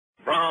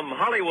From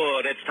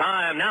Hollywood, it's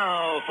time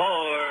now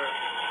for...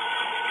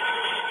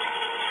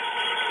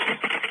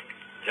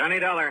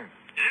 Johnny Dollar.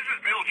 This is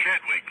Bill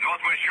Chadwick,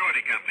 Northwest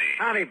Surety Company.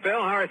 Howdy,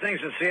 Bill. How are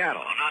things in Seattle?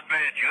 Oh, not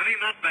bad, Johnny,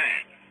 not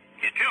bad.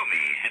 Tell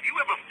me, have you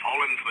ever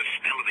fallen for the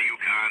smell of the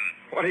Yukon?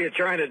 What are you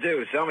trying to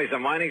do? Sell me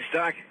some mining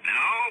stock?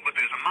 No, but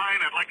there's a mine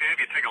I'd like to have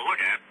you take a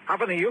look at. Up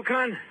in the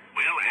Yukon?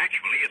 Well,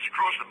 actually, it's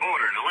across the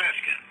border in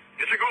Alaska.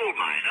 It's a gold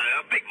mine,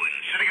 a big one,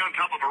 sitting on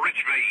top of a rich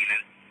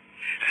vein.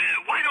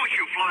 And why don't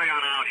you fly on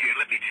out here and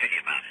let me tell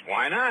you about it?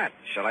 Why not?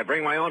 Shall I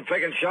bring my own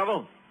pick and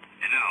shovel?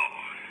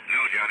 No,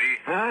 Johnny.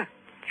 Huh?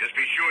 Just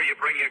be sure you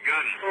bring your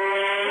gun.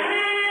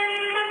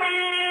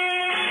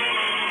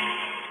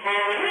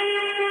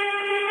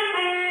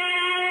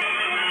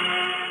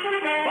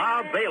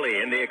 Bob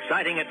Bailey in the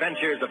exciting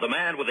adventures of the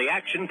man with the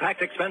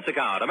action-packed expense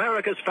account,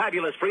 America's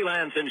fabulous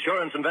freelance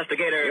insurance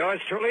investigator. Yours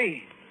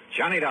truly,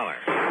 Johnny Dollar.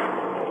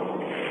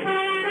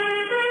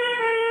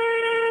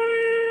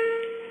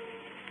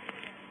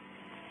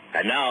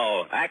 And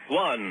now, Act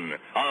One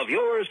of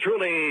yours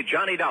truly,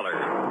 Johnny Dollar.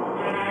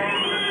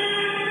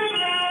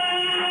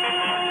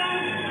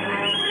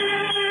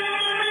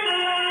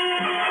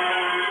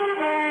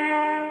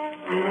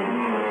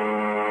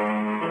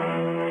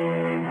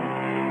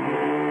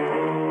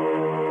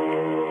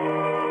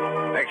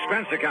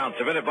 Expense account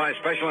submitted by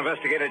Special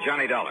Investigator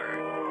Johnny Dollar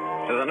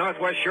to the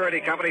Northwest Surety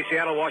Company,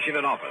 Seattle,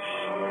 Washington office.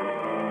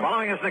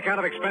 Following is an account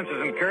of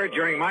expenses incurred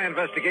during my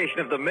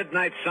investigation of the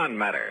Midnight Sun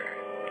matter.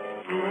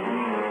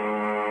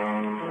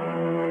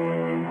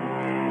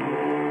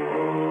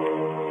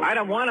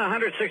 Item 1,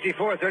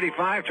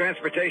 $164.35,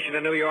 transportation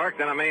to New York,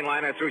 then a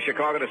mainliner through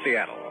Chicago to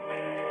Seattle.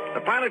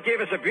 The pilot gave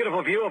us a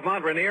beautiful view of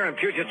Mount Rainier and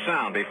Puget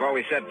Sound before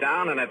we sat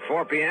down, and at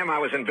 4 p.m. I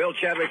was in Bill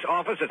Chadwick's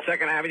office at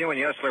 2nd Avenue and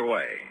Yesler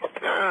Way.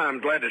 I'm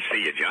glad to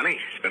see you, Johnny.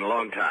 It's been a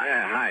long time.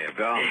 Yeah, hiya,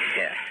 Bill.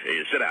 Yeah,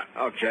 here, sit down.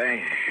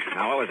 Okay.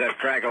 Now, what was that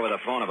crack over the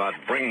phone about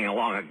bringing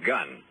along a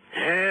gun?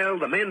 Well,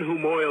 the men who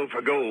moil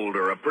for gold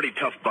are a pretty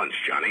tough bunch,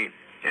 Johnny.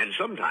 And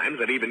sometimes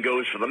it even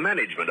goes for the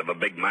management of a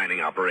big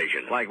mining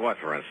operation. Like what,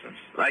 for instance?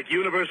 Like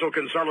Universal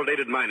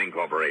Consolidated Mining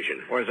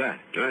Corporation. Where's that?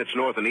 It's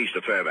north and east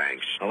of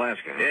Fairbanks.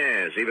 Alaska.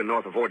 Yes, even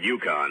north of Fort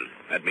Yukon.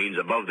 That means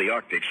above the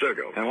Arctic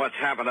Circle. And what's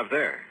happened up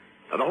there?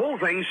 The whole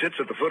thing sits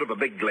at the foot of a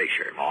big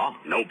glacier. Oh?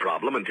 No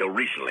problem until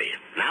recently.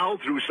 Now,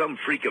 through some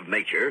freak of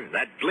nature,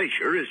 that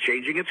glacier is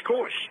changing its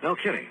course. No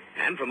kidding.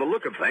 And from the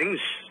look of things,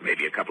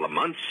 maybe a couple of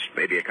months,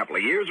 maybe a couple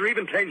of years, or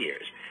even 10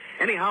 years.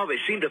 Anyhow, they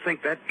seem to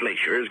think that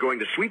glacier is going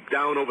to sweep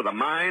down over the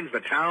mines,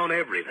 the town,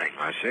 everything.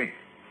 I see.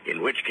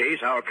 In which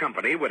case, our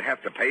company would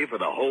have to pay for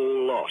the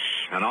whole loss.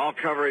 An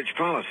all-coverage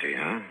policy,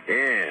 huh?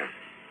 Yeah.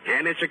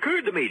 And it's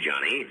occurred to me,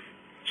 Johnny,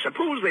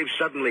 suppose they've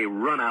suddenly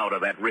run out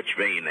of that rich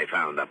vein they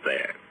found up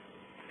there.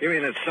 You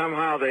mean that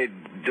somehow they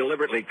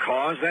deliberately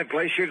caused that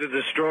glacier to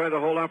destroy the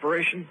whole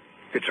operation?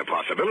 It's a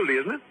possibility,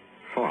 isn't it?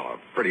 Well, a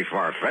pretty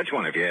far-fetched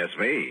one, if you ask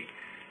me.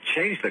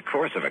 Change the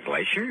course of a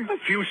glacier? A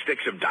few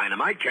sticks of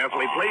dynamite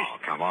carefully placed. Oh,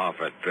 come off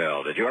it,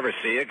 Bill. Did you ever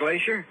see a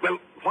glacier? Well,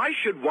 why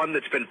should one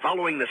that's been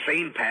following the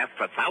same path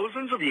for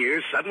thousands of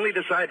years suddenly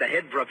decide to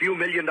head for a few $1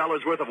 million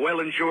worth of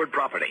well-insured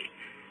property?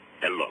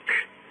 And look,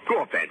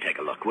 go up there and take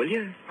a look, will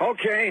you?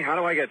 Okay, how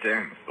do I get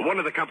there? One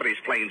of the company's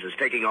planes is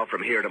taking off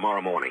from here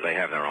tomorrow morning. They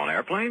have their own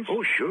airplanes?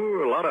 Oh,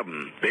 sure, a lot of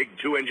them. Big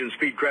 2-engine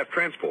Speedcraft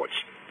transports.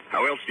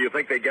 How else do you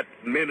think they get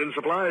men and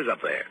supplies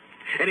up there?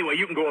 Anyway,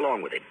 you can go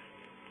along with it.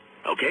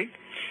 Okay?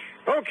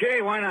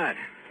 Okay, why not?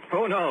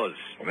 Who knows?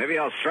 Maybe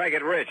I'll strike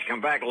it rich,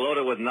 come back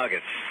loaded with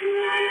nuggets.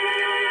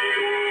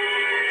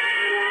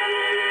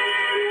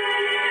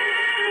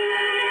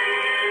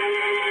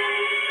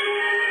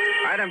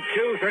 Item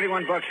 2,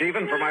 $31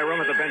 even for my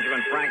room at the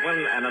Benjamin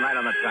Franklin and a night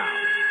on the town.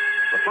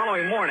 The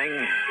following morning,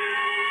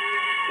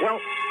 well,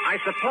 I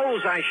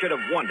suppose I should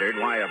have wondered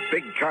why a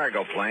big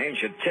cargo plane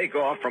should take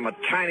off from a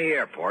tiny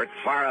airport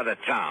far out of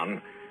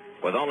town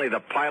with only the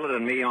pilot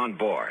and me on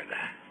board.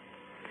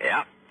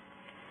 Yeah,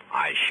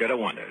 I should have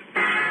wondered.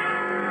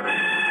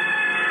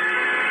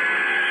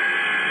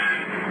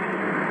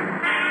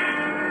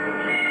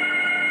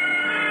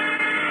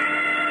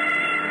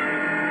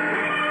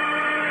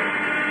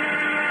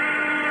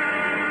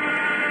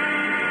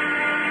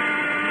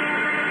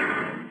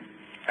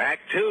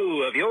 Act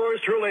Two of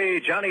yours truly,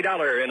 Johnny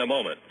Dollar, in a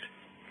moment.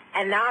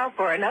 And now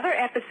for another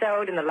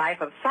episode in the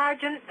life of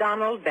Sergeant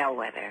Donald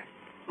Bellwether,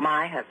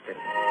 my husband.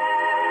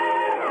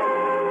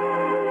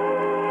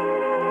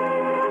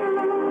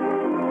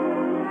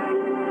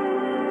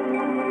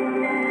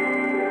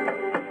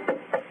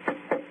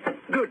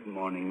 Good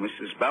morning,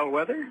 Mrs.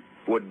 Bellwether.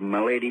 Would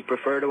milady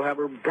prefer to have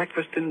her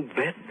breakfast in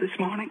bed this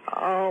morning?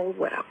 Oh,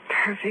 what a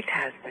perfect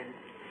husband.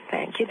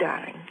 Thank you,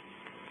 darling.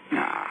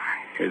 Ah,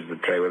 here's the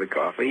tray with the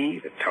coffee,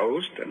 the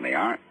toast, and the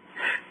orange.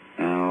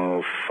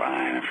 Oh,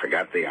 fine. I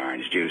forgot the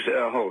orange juice.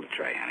 Hold the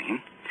tray,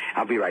 honey.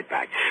 I'll be right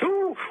back.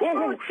 Oh,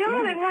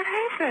 Jordan, what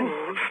happened?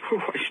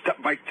 I stubbed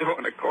my toe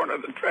in the corner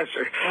of the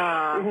dresser.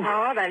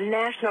 Oh, the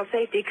National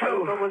Safety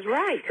Council was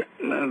right.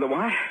 The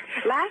what?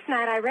 Last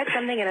night I read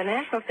something in a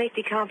National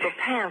Safety Council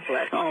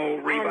pamphlet. Oh,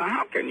 Reba,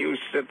 how can you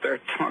sit there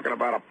talking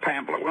about a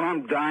pamphlet when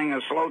I'm dying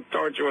a slow,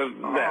 tortuous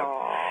death?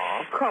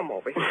 Oh, come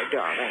over here,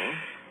 darling.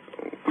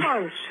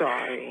 I'm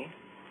sorry.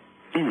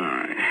 All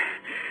right.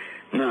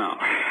 Now,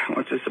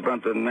 what's this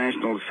about the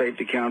National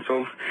Safety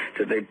Council?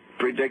 Did they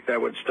predict I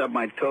would stub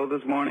my toe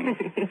this morning?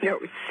 No,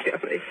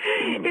 silly.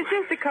 It's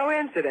just a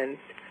coincidence.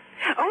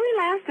 Only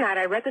last night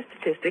I read the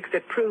statistics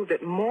that prove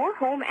that more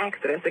home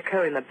accidents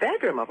occur in the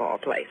bedroom of all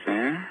places.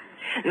 Yeah?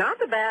 Not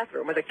the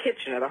bathroom or the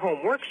kitchen or the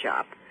home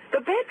workshop.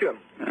 The bedroom.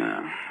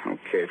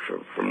 Okay.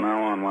 From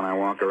now on, when I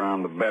walk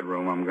around the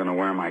bedroom, I'm going to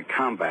wear my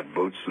combat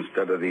boots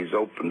instead of these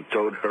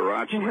open-toed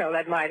huaraches. Well,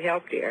 that might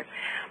help, dear.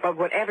 But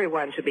what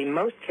everyone should be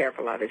most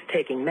careful of is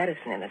taking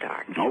medicine in the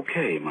dark.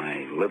 Okay,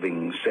 my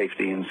living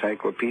safety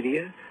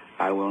encyclopedia.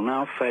 I will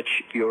now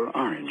fetch your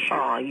orange.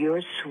 Oh,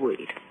 you're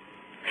sweet.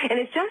 And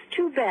it's just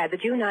too bad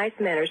that you nice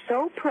men are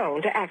so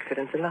prone to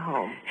accidents in the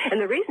home.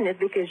 And the reason is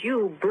because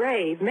you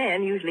brave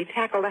men usually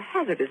tackle the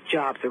hazardous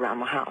jobs around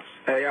the house.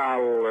 Hey, I'll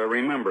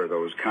remember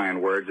those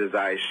kind words as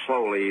I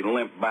slowly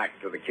limp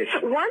back to the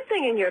kitchen. One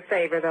thing in your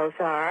favor, though,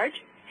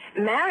 Sarge.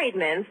 Married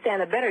men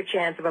stand a better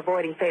chance of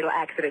avoiding fatal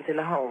accidents in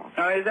the home.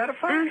 Oh, is that a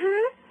fact?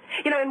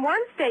 Mm-hmm. You know, in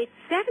one state,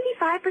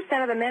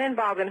 75% of the men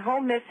involved in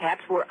home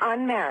mishaps were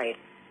unmarried.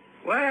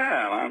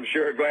 Well, I'm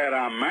sure glad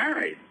I'm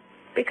married.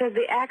 Because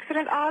the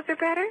accident odds are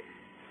better?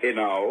 You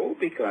know,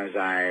 because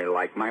I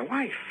like my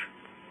wife.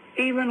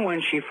 Even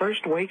when she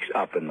first wakes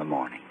up in the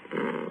morning.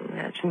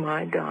 That's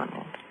my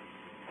Donald.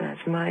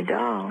 That's my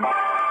doll.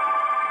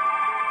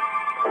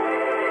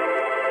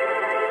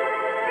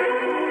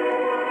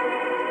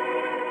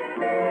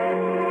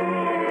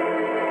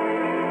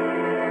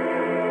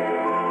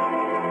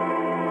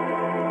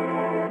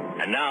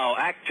 And now,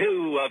 Act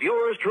Two of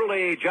yours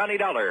truly, Johnny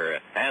Dollar,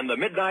 and the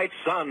Midnight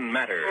Sun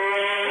Matter.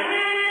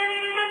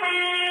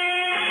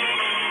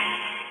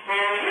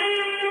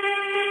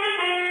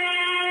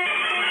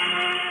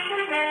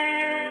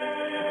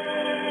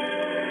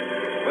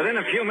 Within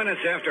a few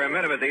minutes after I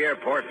met him at the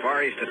airport,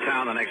 far east of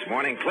town the next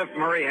morning, Cliff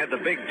Murray had the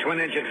big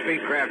twin-engine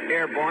Speedcraft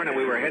airborne, and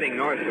we were heading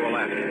north to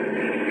Alaska.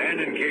 And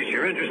in case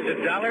you're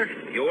interested, Dollar,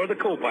 you're the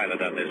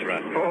co-pilot on this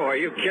run. Oh, are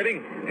you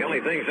kidding? The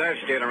only things I've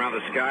steered around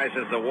the sky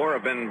since the war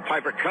have been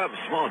Piper Cubs,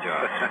 small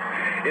jobs.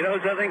 You know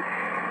something?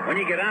 When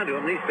you get onto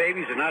them, these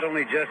babies are not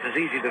only just as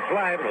easy to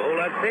fly, but a whole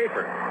lot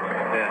safer.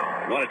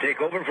 Want to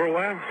take over for a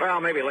while? Well,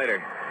 maybe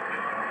later.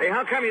 Hey,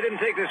 how come you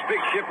didn't take this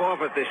big ship off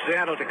at the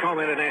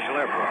Seattle-Tacoma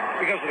International Airport?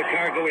 Because of the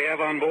cargo we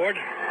have on board.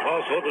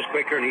 Also, it was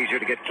quicker and easier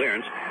to get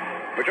clearance.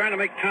 We're trying to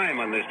make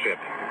time on this trip.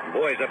 The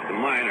boys up at the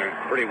mine are a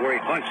pretty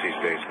worried bunch these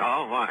days.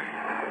 Oh, why?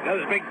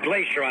 There's a big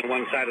glacier on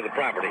one side of the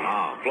property.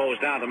 Oh. Flows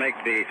down to make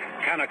the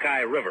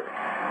Kanakai River.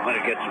 When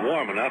it gets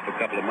warm enough, a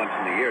couple of months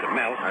in the year to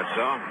melt. That's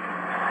so?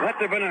 But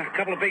there have been a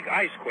couple of big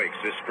ice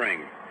quakes this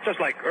spring. Just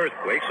like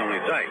earthquakes, only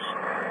it's ice.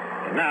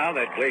 And now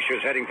that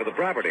glacier's heading for the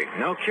property.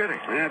 No kidding.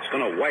 That's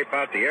going to wipe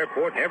out the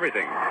airport and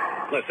everything.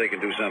 Unless they can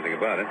do something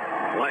about it.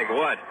 Like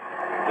what?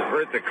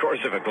 Divert the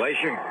course of a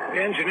glacier?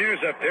 The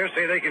engineers up there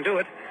say they can do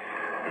it.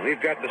 And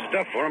we've got the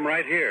stuff for them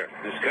right here.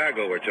 This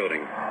cargo we're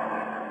toting.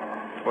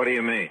 What do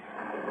you mean?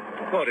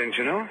 Oh, didn't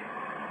you know?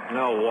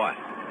 No what?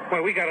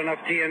 Well, we got enough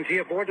TNT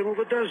aboard to move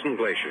a dozen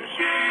glaciers.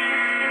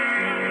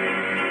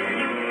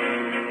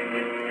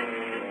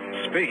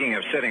 Speaking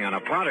of sitting on a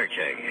powder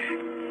keg,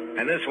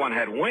 and this one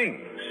had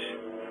wings.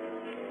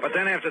 But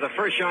then after the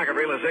first shock of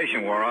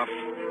realization wore off,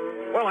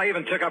 well, I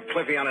even took up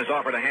Cliffy on his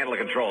offer to handle the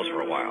controls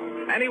for a while.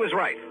 And he was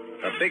right.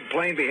 The big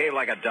plane behaved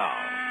like a doll.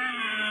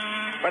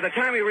 By the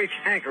time we reached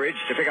Anchorage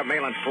to pick up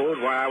mail and food,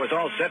 I was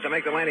all set to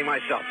make the landing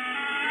myself.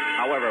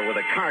 However, with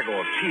a cargo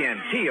of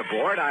TNT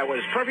aboard, I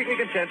was perfectly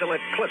content to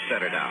let Cliff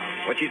set her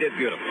down, which he did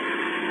beautifully.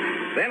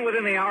 Then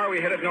within the hour,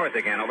 we headed north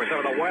again over some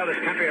of the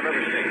wildest country I've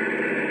ever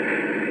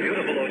seen.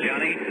 Beautiful, though,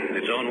 Johnny.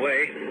 Its own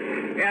way.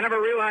 Yeah, I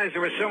never realized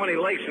there were so many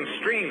lakes and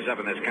streams up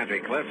in this country,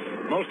 Cliff.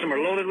 Most of them are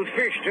loaded with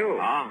fish, too.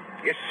 Oh?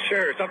 Yes,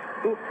 sir. Oh,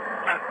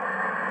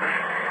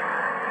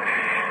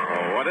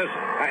 what is it?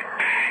 I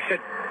said,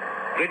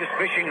 greatest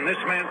fishing in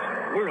this man's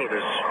world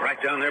is right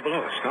down there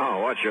below us. Oh,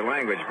 watch your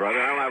language, brother.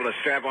 I'm liable to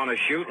strap on a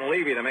chute and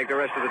leave you to make the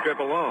rest of the trip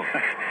alone.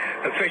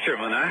 A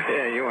fisherman, huh?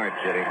 Yeah, you aren't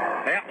kidding.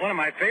 Yeah, one of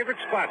my favorite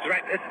spots,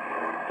 right?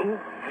 Ooh.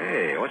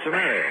 Hey, what's the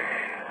matter?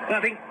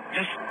 Nothing.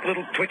 Just a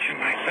little twitch in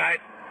my side,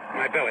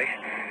 my belly.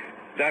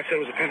 Doc said it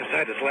was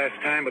appendicitis last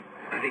time, but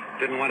he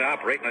didn't want to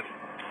operate. And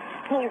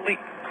holy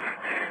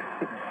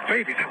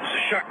baby, that was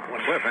a shock. Well,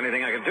 Cliff,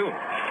 anything I can do?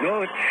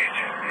 No, it's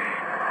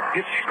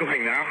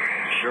going now.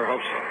 Sure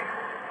hope so.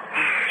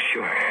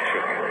 Sure.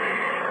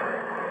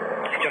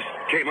 It just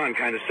came on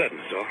kind of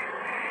sudden, so.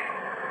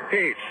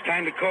 Hey, it's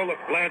time to call the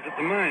lads at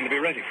the mine to be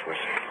ready for us.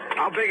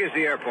 How big is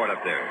the airport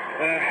up there?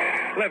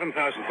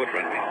 11,000-foot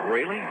runway.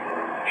 Really?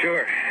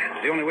 Sure.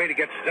 It's the only way to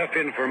get stuff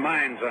in for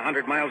mines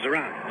 100 miles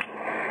around.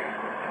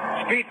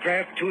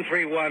 Speedcraft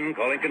 231,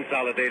 calling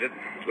Consolidated.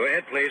 Go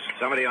ahead, please.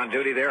 Somebody on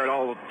duty there at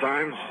all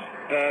times?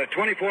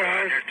 24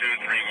 hours. Roger,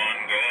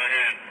 231, go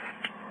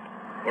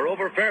ahead. We're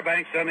over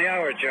Fairbanks on the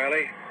hour,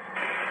 Charlie.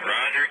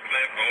 Roger,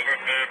 Cliff, over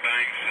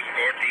Fairbanks is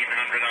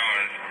 1,400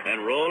 hours.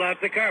 Then roll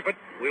out the carpet.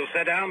 We'll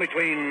set down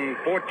between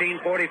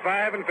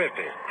 14:45 and 50.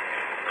 Roger,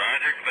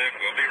 Cliff,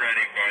 we'll be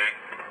ready for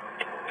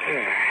you.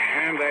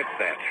 And that's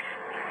that.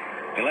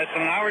 In less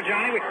than an hour,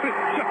 Johnny,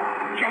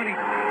 Johnny,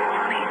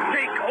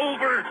 take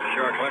over.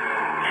 Sure, Cliff.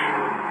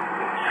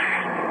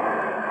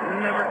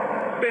 Never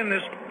been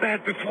this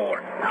bad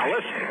before. Now,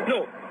 listen.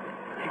 No.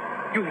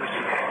 You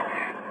listen.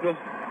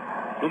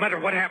 No matter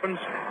what happens,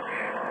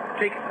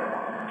 take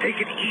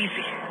it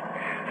easy.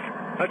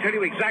 I'll tell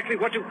you exactly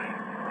what to...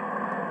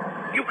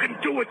 You can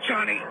do it,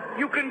 Johnny.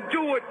 You can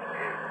do it.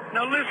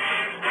 Now listen.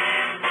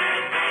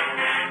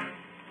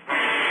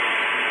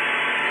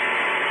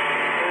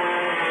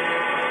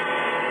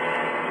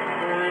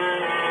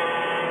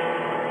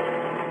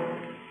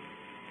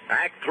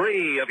 Act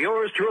 3 of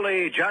yours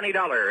truly, Johnny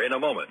Dollar, in a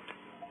moment.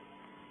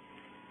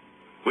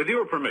 With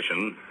your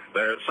permission,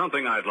 there's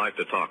something I'd like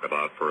to talk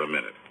about for a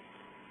minute.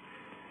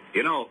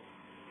 You know,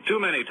 too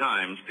many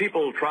times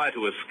people try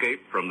to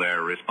escape from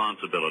their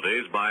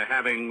responsibilities by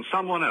having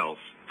someone else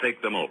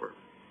take them over.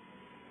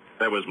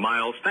 There was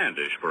Miles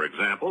Standish, for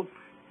example.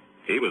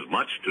 He was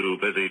much too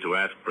busy to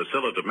ask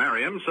Priscilla to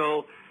marry him,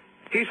 so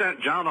he sent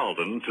John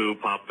Alden to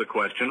pop the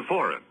question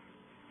for him.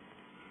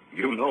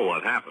 You know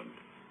what happened.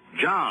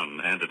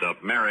 John ended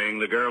up marrying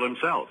the girl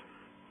himself.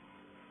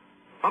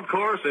 Of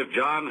course, if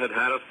John had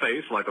had a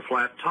face like a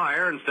flat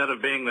tire instead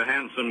of being the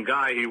handsome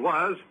guy he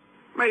was,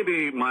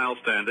 maybe Miles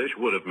Standish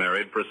would have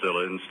married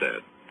Priscilla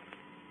instead.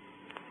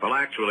 Well,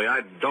 actually, I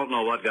don't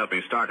know what got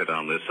me started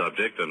on this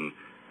subject, and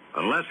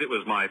unless it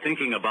was my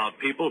thinking about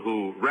people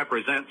who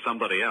represent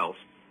somebody else.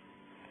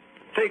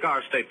 Take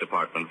our State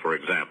Department, for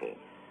example.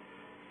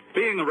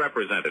 Being a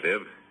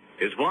representative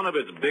is one of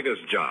its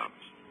biggest jobs.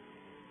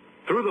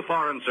 Through the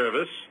Foreign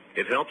Service,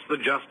 it helps the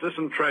Justice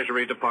and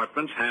Treasury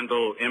Departments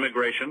handle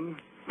immigration,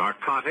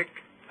 narcotic,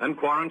 and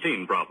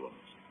quarantine problems.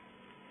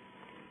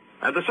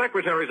 And the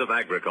Secretaries of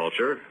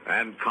Agriculture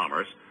and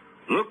Commerce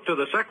look to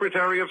the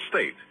Secretary of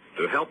State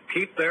to help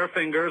keep their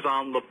fingers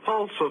on the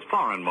pulse of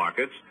foreign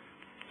markets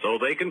so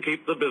they can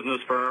keep the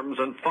business firms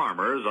and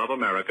farmers of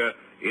America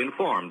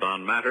informed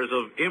on matters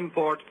of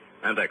import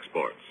and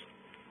exports.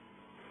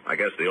 I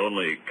guess the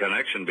only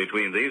connection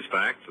between these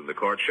facts and the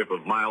courtship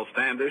of Miles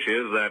Standish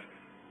is that,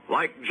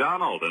 like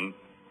John Alden,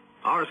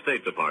 our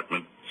State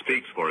Department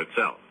speaks for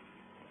itself.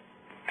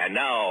 And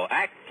now,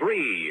 Act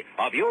 3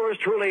 of yours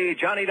truly,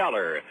 Johnny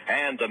Dollar,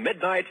 and the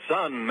Midnight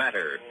Sun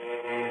Matter.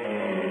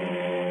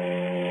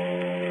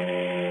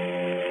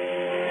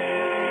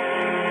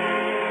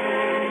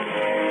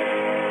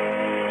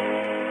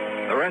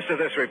 The rest of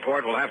this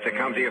report will have to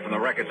come to you from the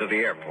records of the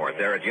airport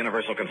there at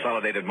Universal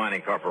Consolidated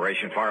Mining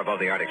Corporation, far above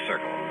the Arctic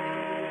Circle.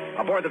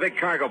 Aboard the big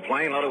cargo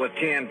plane loaded with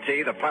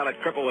TNT, the pilot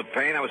crippled with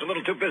pain, I was a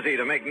little too busy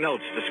to make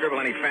notes to scribble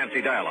any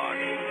fancy dialogue.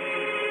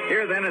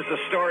 Here, then, is the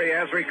story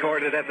as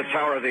recorded at the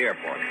tower of the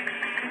airport. The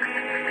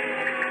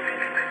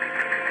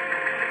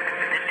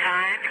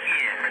time is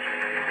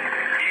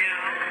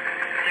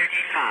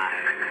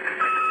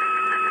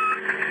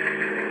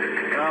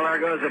 2:35. Well, there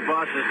goes the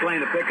boss's plane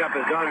to pick up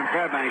his daughter in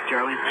Fairbanks,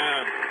 Charlie.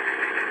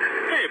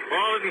 Hey,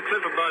 Paul, isn't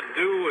Cliff about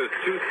due with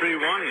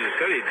 231? You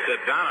said he'd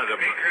sit down at a...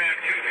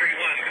 Speedcraft 231,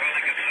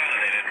 calling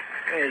Consolidated.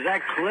 Hey, is that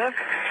Cliff?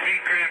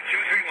 Speedcraft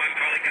 231,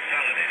 calling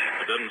Consolidated.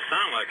 It doesn't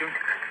sound like him.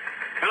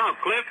 Hello,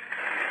 Cliff.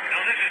 No,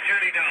 this is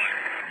Johnny Dollar.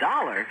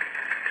 Dollar?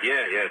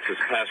 Yeah, it's his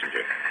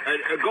passenger.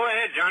 Go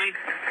ahead, Johnny.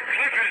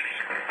 Cliff is.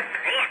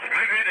 Look,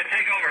 I've had to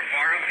take over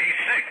for him. He's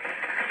sick.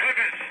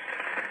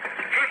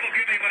 Cliff will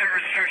give me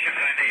whatever instructions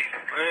I need.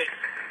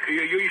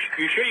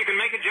 You sure you can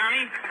make it,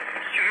 Johnny?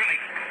 Charlie,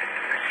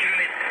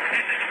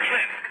 this is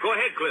Cliff. Go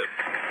ahead, Cliff.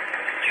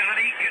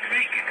 Johnny can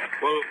make it.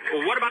 Well,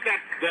 what about that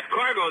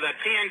cargo, that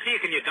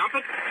TNT? Can you dump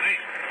it?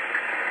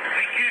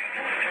 I can't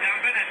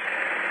dump it.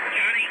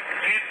 Johnny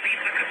can't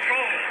leave the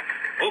control.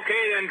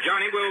 Okay, then,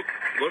 Johnny, we'll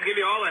give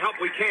you all the help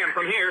we can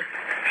from here.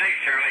 Thanks,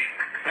 Charlie.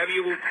 Have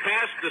you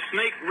passed the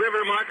Snake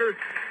River marker?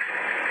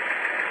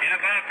 In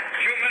about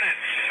 2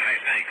 minutes, I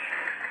think.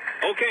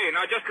 Okay,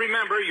 now just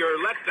remember your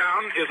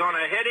letdown is on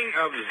a heading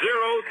of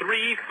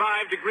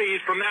 035 degrees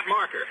from that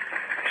marker.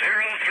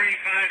 035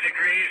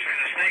 degrees from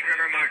the Snake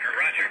River marker,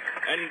 Roger.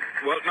 And,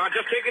 well, now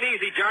just take it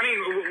easy, Johnny.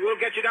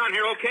 We'll get you down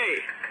here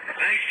okay.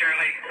 Thanks,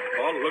 Charlie.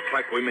 Well, it looks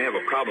like we may have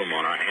a problem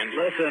on our hands.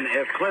 Listen,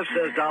 if Cliff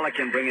says Dollar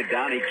can bring it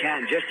down, he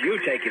can. Just you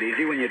take it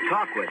easy when you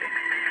talk with him.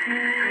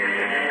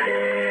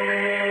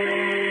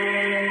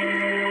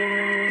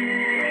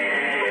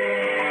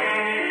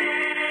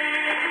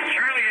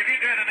 Charlie, have you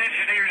got an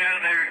engineer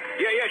down there?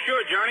 Yeah,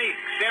 sure, Johnny.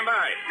 Stand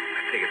by.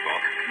 Take it,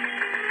 Paul.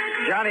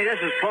 Johnny, this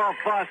is Paul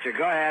Foster.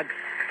 Go ahead.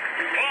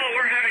 Paul,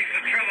 we're having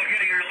some trouble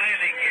getting our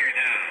landing gear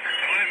down.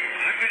 So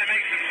I'm going to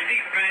make some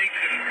steep banks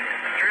and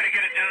try to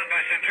get it down by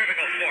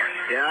centrifugal force.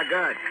 Yeah,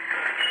 good.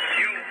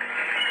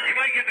 You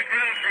might get the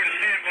ground crew to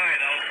stand by,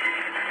 though,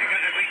 because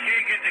if we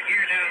can't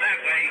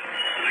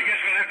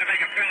have to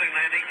make a belly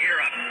landing. Gear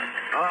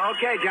up.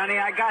 Okay, Johnny,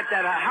 I got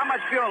that. How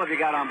much fuel have you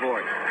got on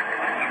board? About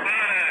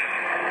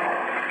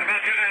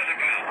 2,000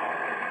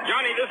 pounds.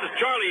 Johnny, this is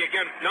Charlie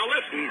again. Now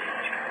listen.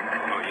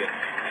 Oh, yeah.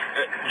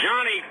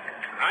 Johnny,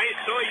 I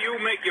saw you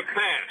make your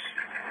pass.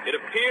 It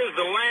appears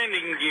the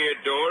landing gear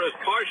door is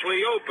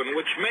partially open,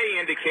 which may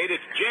indicate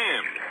it's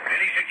jammed.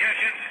 Any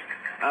suggestions?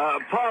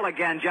 Paul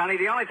again, Johnny.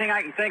 The only thing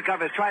I can think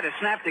of is try to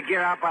snap the gear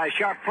out by a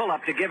sharp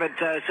pull-up to give it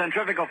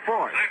centrifugal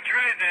force. I've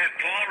tried that,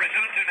 Paul.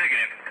 Results are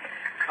negative.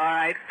 All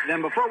right.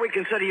 Then before we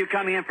consider you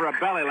coming in for a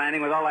belly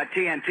landing with all that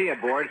TNT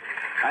aboard,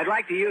 I'd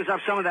like to use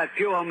up some of that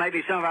fuel.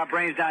 Maybe some of our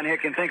brains down here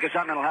can think of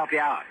something that'll help you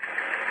out.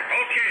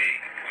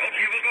 Okay,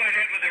 we'll go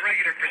ahead with the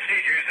regular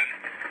procedures and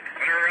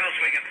whatever else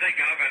we can think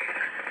of, and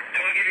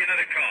then we'll give you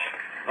another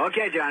call.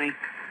 Okay, Johnny.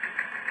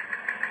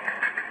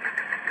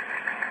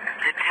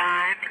 The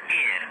time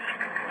is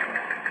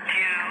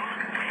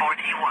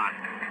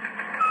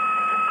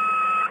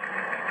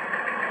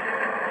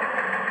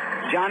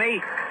 2:41.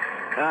 Johnny?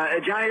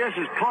 Johnny, this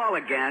is Paul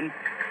again.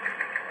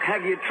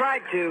 Have you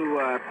tried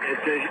to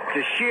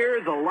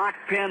shear the lock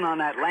pin on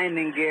that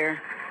landing gear?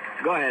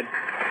 Go ahead.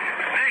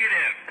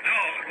 Negative. No,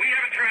 we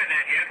haven't tried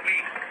that yet.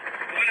 We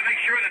want to make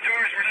sure the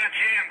doors were not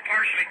jammed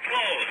partially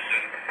closed,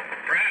 and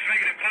perhaps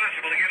make it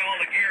impossible to get all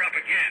the gear up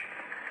again.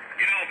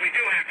 You know, if we do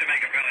have to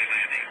make a belly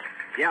landing.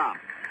 Yeah.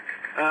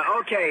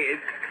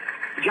 Okay.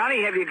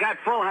 Johnny, have you got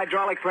full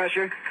hydraulic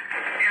pressure?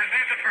 Yes,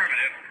 that's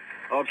affirmative.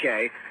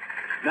 Okay.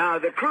 Now,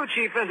 the crew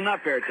chief isn't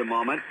up here at the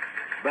moment,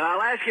 but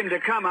I'll ask him to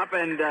come up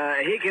and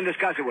he can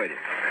discuss it with you.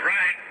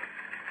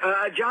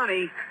 Right.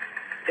 Johnny,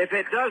 if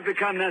it does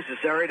become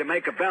necessary to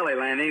make a belly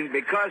landing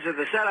because of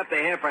the setup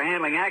they have for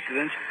handling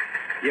accidents,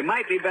 you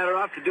might be better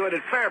off to do it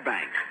at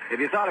Fairbanks. Have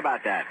you thought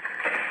about that?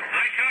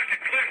 I talked to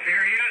Cliff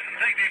here. He doesn't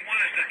think they'd want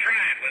us to try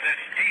it with this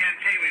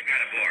TNT we've got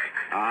aboard.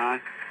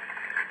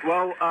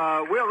 Well,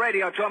 we'll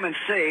radio to him and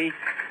see.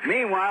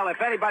 Meanwhile,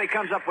 if anybody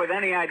comes up with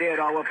any idea at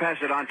all, we'll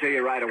pass it on to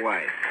you right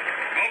away.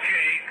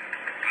 Okay.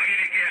 I'll give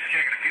you a gas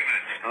check in a few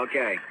minutes.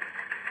 Okay.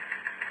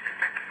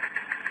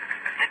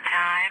 The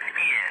time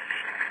is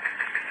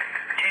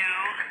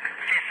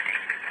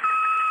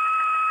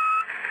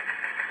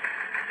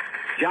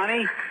 2:50.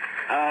 Johnny,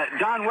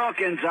 Don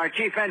Wilkins, our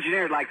chief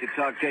engineer, would like to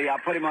talk to you. I'll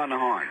put him on the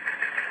horn.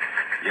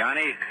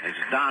 Johnny, this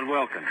is Don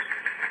Wilkins.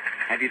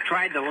 Have you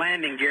tried the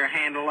landing gear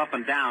handle up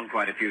and down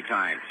quite a few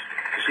times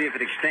to see if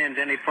it extends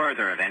any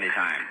further at any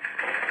time?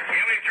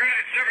 Yeah, we've tried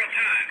it several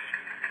times.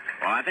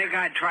 Well, I think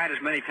I'd try it as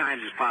many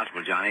times as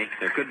possible, Johnny.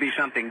 There could be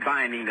something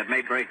binding that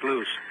may break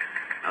loose.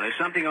 Now, there's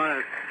something on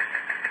it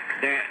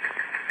there.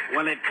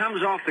 Well, it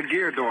comes off the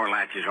gear door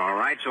latches, all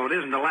right, so it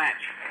isn't a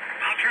latch.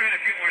 I'll try it a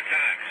few more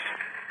times.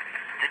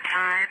 The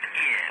time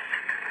is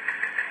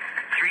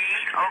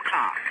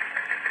 3:00.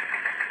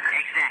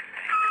 Exactly.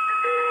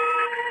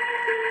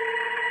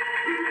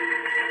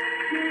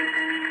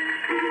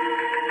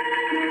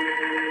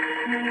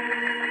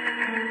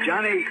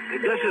 Johnny,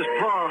 this is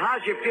Paul.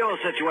 How's your fuel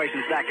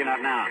situation stacking up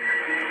now?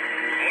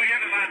 We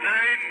have about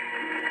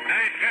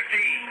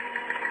 950,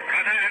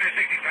 about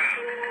 960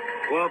 pounds.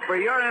 Well, for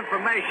your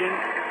information,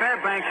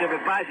 Fairbanks have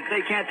advised that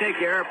they can't take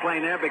your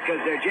airplane there because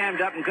they're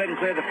jammed up and couldn't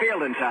clear the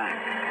field in time.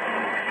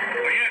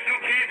 Well, yes,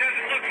 okay. It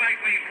doesn't look like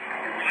we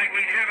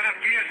have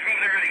enough gears to go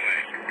there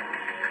anyway.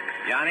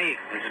 Johnny,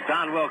 this is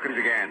Don Wilkins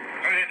again.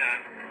 Go ahead, Don.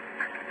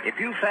 If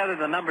you feather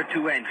the number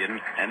 2 engine,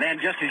 and then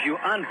just as you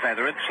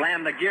unfeather it,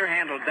 slam the gear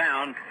handle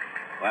down,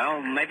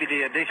 well, maybe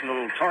the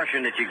additional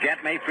torsion that you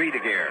get may free the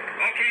gear.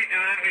 Okay,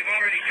 Don, we've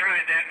already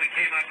tried that. We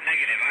came up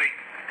negative. I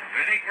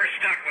think we're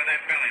stuck with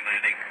that belly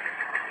landing.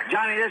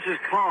 Johnny, this is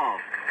Paul.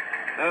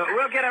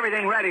 We'll get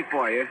everything ready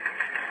for you.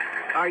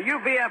 Are you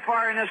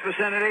VFR in this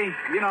vicinity?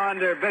 You know,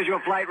 under visual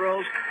flight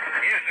rules?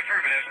 Yes,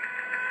 affirmative.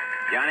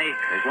 Johnny,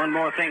 there's one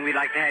more thing we'd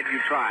like to have you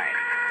try,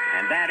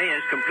 and that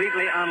is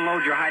completely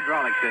unload your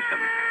hydraulic system,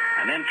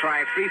 and then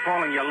try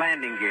free-falling your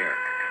landing gear.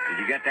 Did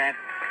you get that?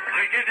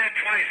 I did that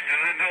twice,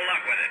 Don. No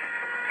luck with it.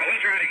 Well,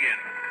 let's try it again.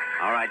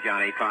 All right,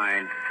 Johnny,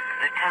 fine.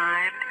 The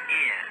time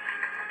is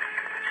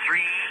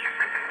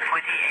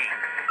 3:28.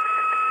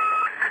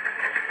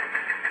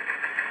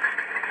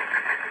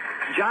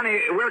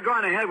 Johnny, we're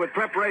going ahead with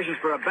preparations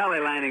for a belly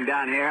landing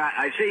down here.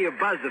 I see you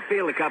buzzed the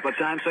field a couple of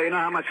times, so you know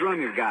how much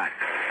room you've got.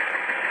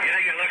 You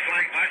think it looks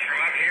like much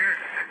from up here?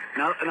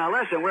 Now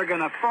listen, we're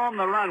going to foam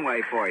the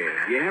runway for you.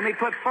 You hear me?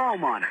 Put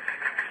foam on it.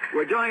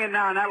 We're doing it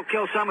now, and that'll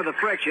kill some of the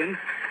friction.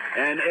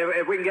 And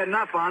if we can get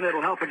enough on,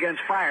 it'll help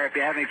against fire if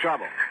you have any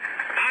trouble.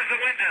 How's the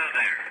wind down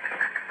there?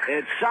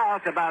 It's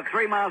south about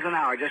 3 miles an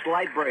hour, just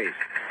light breeze.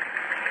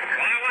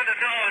 Well, I want to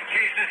know in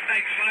case this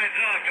thing slides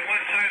off to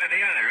one side or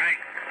the other.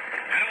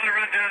 I don't want to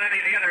run down any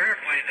of the other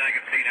airplanes I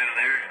can see down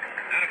there.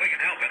 Not if we can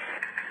help it.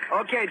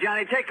 Okay,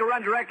 Johnny, take a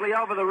run directly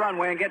over the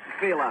runway and get the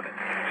feel of it.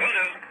 Will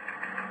do.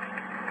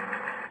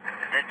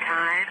 The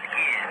time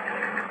is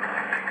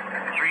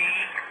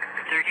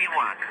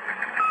 3:31.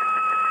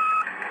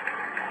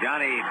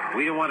 Johnny,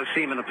 we don't want to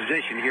seem in a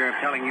position here of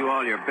telling you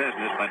all your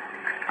business, but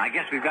I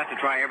guess we've got to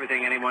try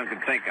everything anyone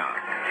can think of.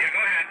 Yeah, go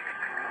ahead.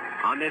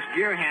 on this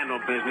gear handle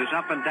business,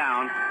 up and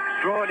down,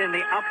 throw it in the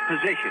up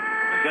position.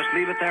 Just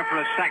leave it there for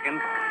a second,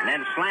 and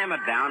then slam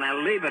it down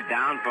and leave it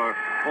down for,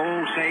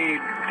 say,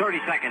 30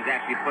 seconds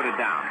after you put it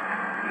down.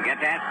 You get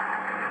that?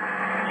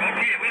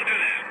 Okay, we'll do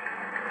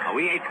that.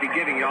 We hate to be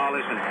giving you all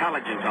this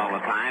intelligence all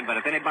the time, but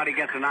if anybody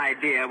gets an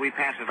idea, we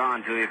pass it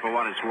on to you for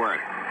what it's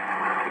worth.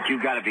 But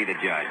you've got to be the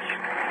judge.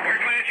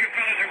 We're glad you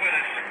fellas are with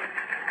us.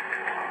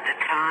 The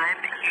time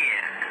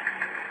is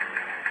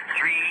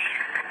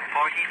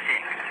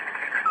 3:46.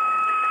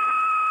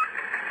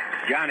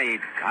 Johnny,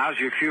 how's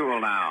your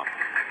fuel now? I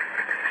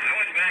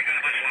wasn't back on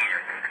it much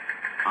longer.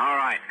 All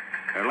right.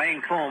 They're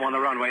laying foam on the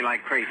runway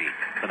like crazy,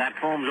 but that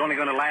foam's only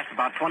going to last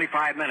about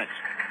 25 minutes.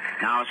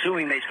 Now,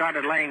 assuming they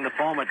started laying the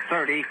foam at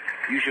 30,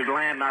 you should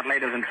land not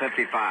later than 55.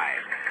 Yes,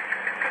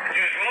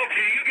 well,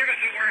 okay. You give us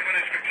the word when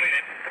it's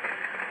completed.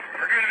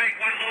 We're going to make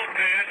one low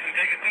pass and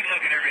take a good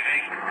look at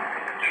everything.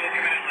 Then we'll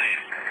come in and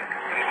land.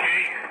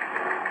 Okay?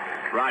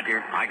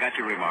 Roger. I got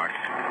your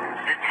remarks.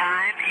 The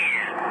time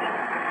is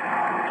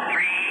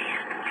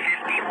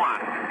 3:51.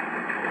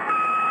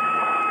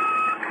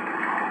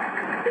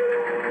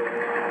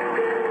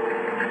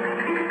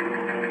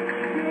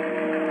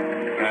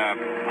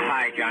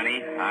 Hi,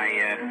 Johnny.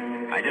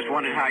 I just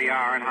wondered how you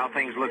are and how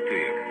things look to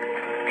you.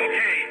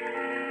 Okay.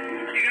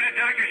 You got a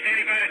doctor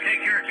standing by to take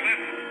care of Cliff?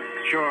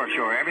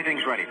 Sure.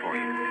 Everything's ready for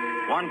you.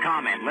 One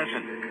comment.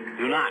 Listen.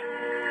 Do not,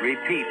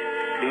 repeat,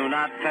 do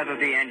not feather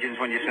the engines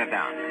when you sit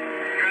down. Got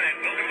it.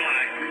 We'll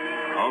comply.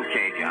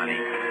 Okay, Johnny.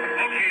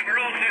 Okay, we're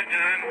all set,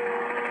 Don.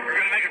 We're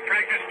going to make a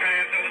practice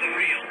pass over the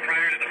field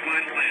prior to the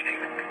final landing.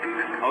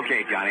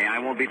 Okay, Johnny, I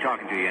won't be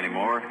talking to you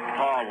anymore.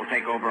 Paul will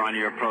take over on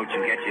your approach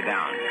and get you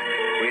down.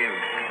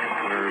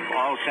 We're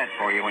all set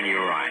for you when you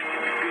arrive.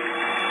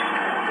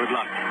 Good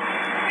luck.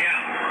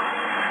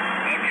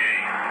 Yeah. Okay.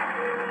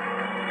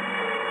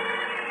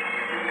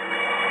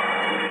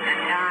 The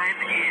time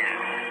is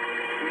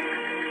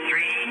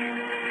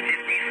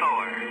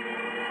 3:54.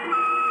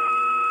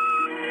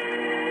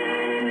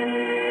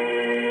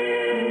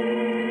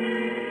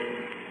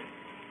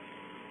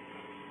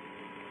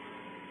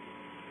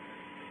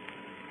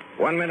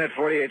 One minute,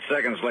 48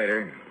 seconds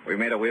later, we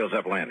made a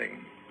wheels-up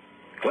landing.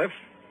 Cliff,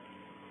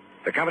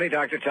 the company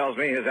doctor tells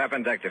me his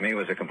appendectomy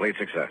was a complete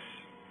success.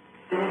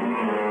 A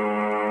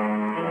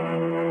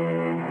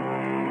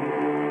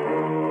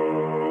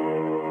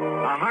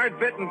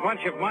hard-bitten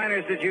bunch of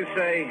miners, did you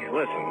say?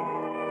 Listen,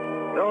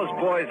 those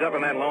boys up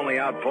in that lonely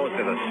outpost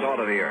are the salt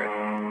of the earth.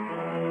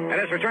 And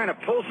as for trying to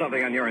pull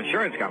something on your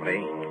insurance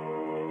company,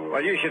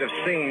 well, you should have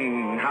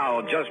seen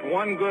how just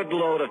one good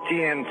load of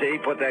TNT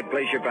put that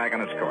glacier back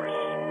on its course.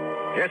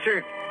 Yes,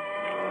 sir.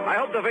 I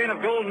hope the vein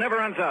of gold never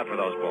runs out for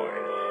those boys.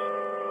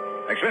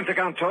 Expense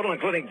account total,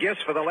 including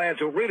gifts for the lads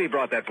who really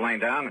brought that plane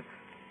down,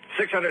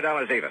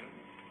 $600 even.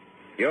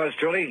 Yours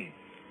truly,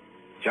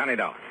 Johnny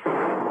Dollar.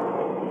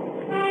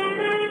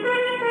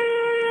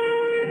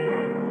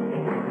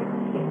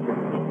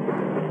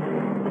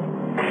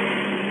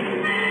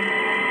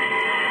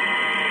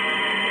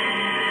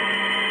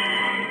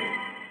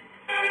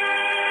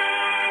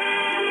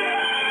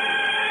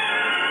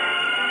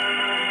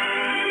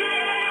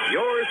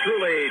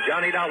 Truly,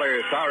 Johnny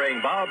Dollar, starring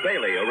Bob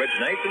Bailey,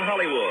 originates in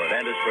Hollywood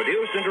and is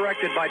produced and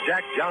directed by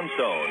Jack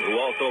Johnstone, who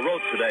also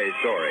wrote today's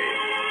story.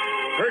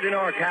 Heard in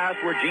our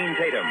cast were Gene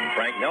Tatum,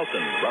 Frank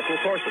Nelson, Russell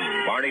Thorson,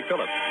 Barney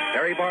Phillips,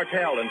 Harry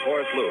Bartell, and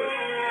Forrest Lewis.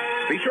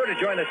 Be sure to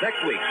join us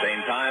next week,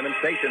 same time and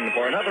station,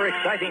 for another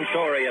exciting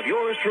story of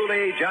yours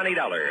truly, Johnny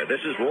Dollar.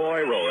 This is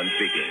Roy Rowan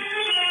speaking.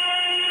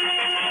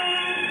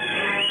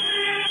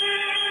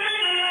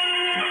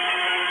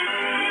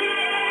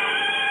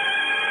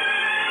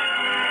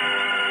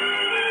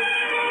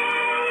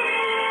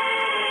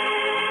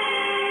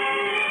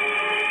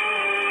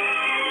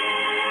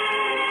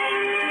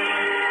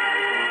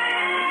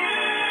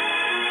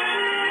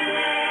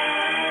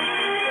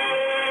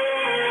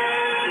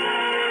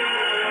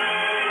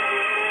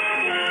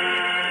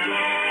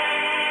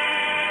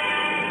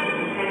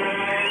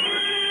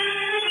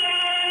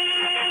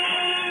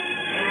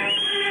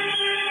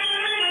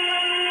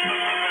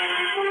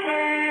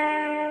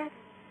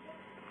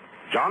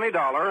 Johnny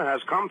Dollar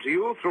has come to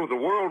you through the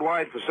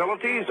worldwide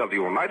facilities of the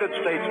United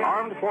States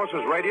Armed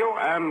Forces Radio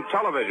and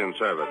Television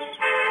Service.